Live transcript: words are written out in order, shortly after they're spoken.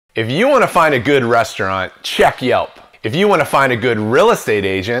If you want to find a good restaurant, check Yelp. If you want to find a good real estate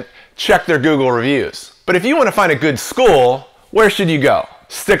agent, check their Google reviews. But if you want to find a good school, where should you go?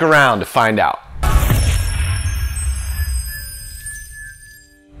 Stick around to find out.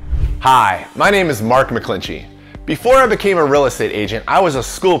 Hi, my name is Mark McClinchy. Before I became a real estate agent, I was a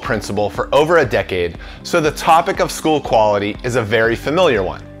school principal for over a decade, so the topic of school quality is a very familiar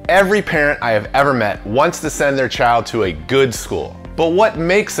one. Every parent I have ever met wants to send their child to a good school. But what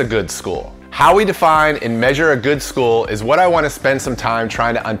makes a good school? How we define and measure a good school is what I want to spend some time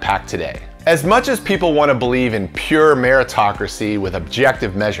trying to unpack today. As much as people want to believe in pure meritocracy with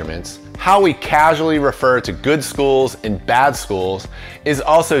objective measurements, how we casually refer to good schools and bad schools is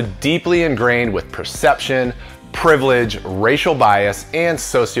also deeply ingrained with perception, privilege, racial bias, and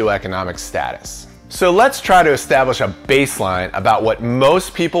socioeconomic status. So let's try to establish a baseline about what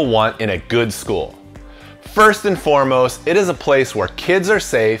most people want in a good school. First and foremost, it is a place where kids are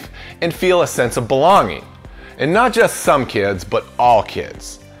safe and feel a sense of belonging. And not just some kids, but all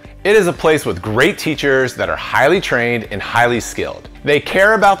kids. It is a place with great teachers that are highly trained and highly skilled. They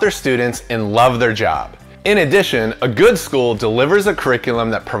care about their students and love their job. In addition, a good school delivers a curriculum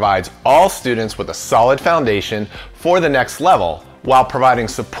that provides all students with a solid foundation for the next level, while providing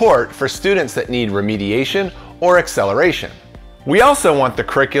support for students that need remediation or acceleration. We also want the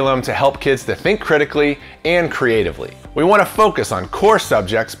curriculum to help kids to think critically and creatively. We want to focus on core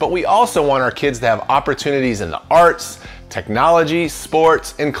subjects, but we also want our kids to have opportunities in the arts, technology,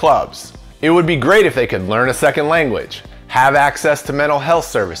 sports, and clubs. It would be great if they could learn a second language, have access to mental health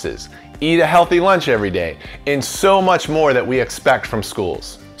services, eat a healthy lunch every day, and so much more that we expect from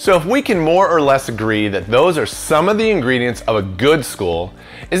schools. So if we can more or less agree that those are some of the ingredients of a good school,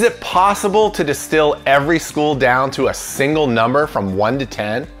 is it possible to distill every school down to a single number from 1 to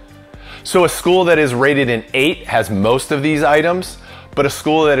 10? So a school that is rated an 8 has most of these items, but a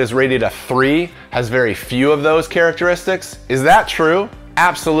school that is rated a 3 has very few of those characteristics? Is that true?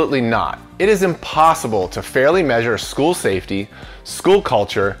 Absolutely not. It is impossible to fairly measure school safety, school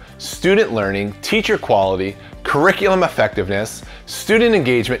culture, student learning, teacher quality, curriculum effectiveness, student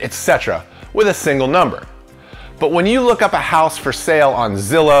engagement, etc. with a single number. But when you look up a house for sale on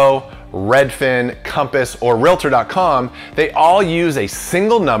Zillow, Redfin, Compass, or Realtor.com, they all use a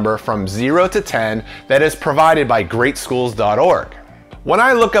single number from 0 to 10 that is provided by GreatSchools.org. When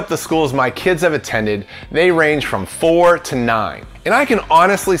I look up the schools my kids have attended, they range from 4 to 9. And I can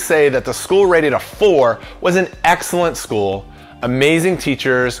honestly say that the school rated a 4 was an excellent school, amazing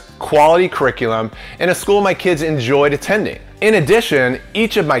teachers, quality curriculum, and a school my kids enjoyed attending. In addition,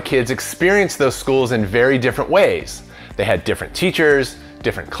 each of my kids experienced those schools in very different ways. They had different teachers,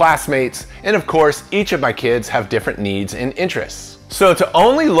 different classmates, and of course, each of my kids have different needs and interests. So to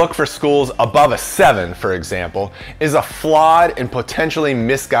only look for schools above a 7, for example, is a flawed and potentially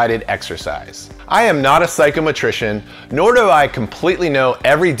misguided exercise. I am not a psychometrician, nor do I completely know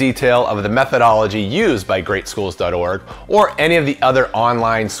every detail of the methodology used by GreatSchools.org or any of the other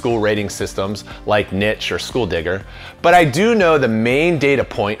online school rating systems like Niche or SchoolDigger, but I do know the main data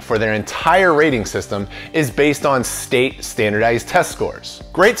point for their entire rating system is based on state standardized test scores.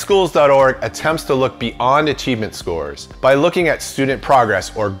 GreatSchools.org attempts to look beyond achievement scores by looking at student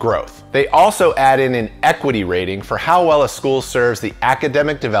progress or growth. They also add in an equity rating for how well a school serves the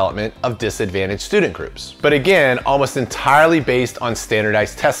academic development of disadvantaged student groups. But again, almost entirely based on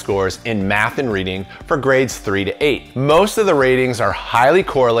standardized test scores in math and reading for grades 3 to 8. Most of the ratings are highly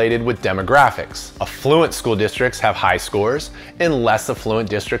correlated with demographics. Affluent school districts have high scores, and less affluent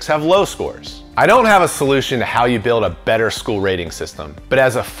districts have low scores. I don't have a solution to how you build a better school rating system, but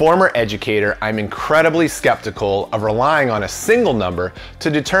as a former educator, I'm incredibly skeptical of relying on a single number to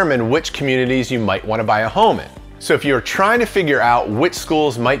determine which communities you might want to buy a home in. So if you're trying to figure out which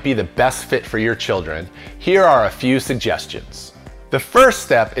schools might be the best fit for your children, here are a few suggestions. The first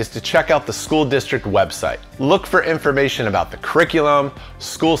step is to check out the school district website. Look for information about the curriculum,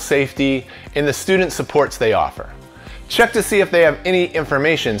 school safety, and the student supports they offer. Check to see if they have any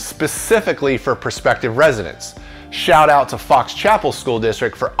information specifically for prospective residents. Shout out to Fox Chapel School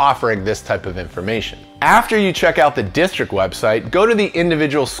District for offering this type of information. After you check out the district website, go to the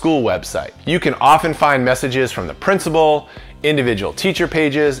individual school website. You can often find messages from the principal, individual teacher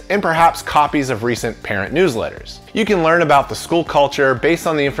pages, and perhaps copies of recent parent newsletters. You can learn about the school culture based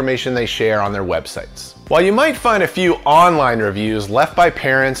on the information they share on their websites. While you might find a few online reviews left by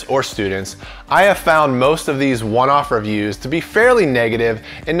parents or students, I have found most of these one-off reviews to be fairly negative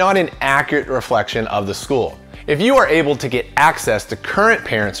and not an accurate reflection of the school. If you are able to get access to current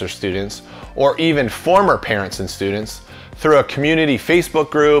parents or students, or even former parents and students, through a community Facebook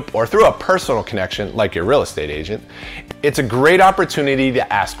group, or through a personal connection like your real estate agent, it's a great opportunity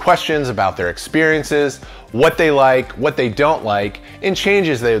to ask questions about their experiences, what they like, what they don't like, and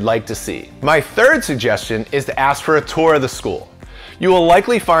changes they would like to see. My third suggestion is to ask for a tour of the school. You will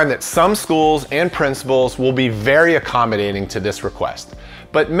likely find that some schools and principals will be very accommodating to this request,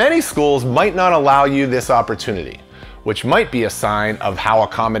 but many schools might not allow you this opportunity, which might be a sign of how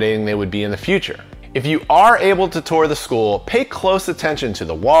accommodating they would be in the future. If you are able to tour the school, pay close attention to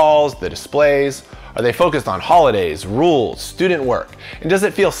the walls, the displays. Are they focused on holidays, rules, student work? And does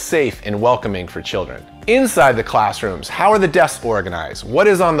it feel safe and welcoming for children? Inside the classrooms, how are the desks organized? What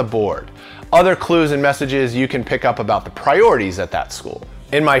is on the board? Other clues and messages you can pick up about the priorities at that school.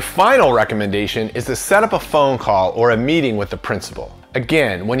 And my final recommendation is to set up a phone call or a meeting with the principal.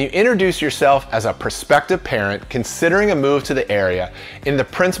 Again, when you introduce yourself as a prospective parent considering a move to the area and the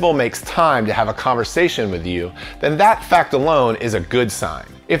principal makes time to have a conversation with you, then that fact alone is a good sign.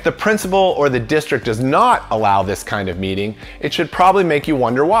 If the principal or the district does not allow this kind of meeting, it should probably make you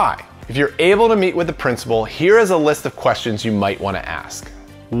wonder why. If you're able to meet with the principal, here is a list of questions you might want to ask.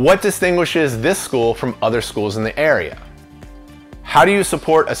 What distinguishes this school from other schools in the area? How do you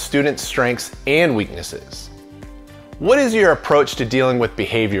support a student's strengths and weaknesses? What is your approach to dealing with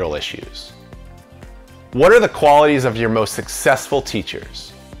behavioral issues? What are the qualities of your most successful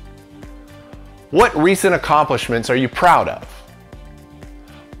teachers? What recent accomplishments are you proud of?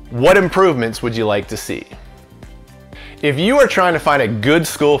 What improvements would you like to see? If you are trying to find a good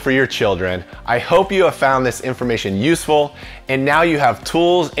school for your children, I hope you have found this information useful and now you have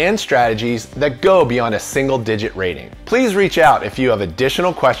tools and strategies that go beyond a single-digit rating. Please reach out if you have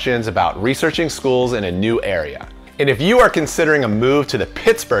additional questions about researching schools in a new area. And if you are considering a move to the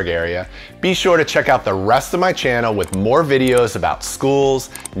Pittsburgh area, be sure to check out the rest of my channel with more videos about schools,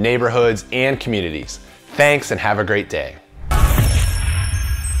 neighborhoods, and communities. Thanks and have a great day.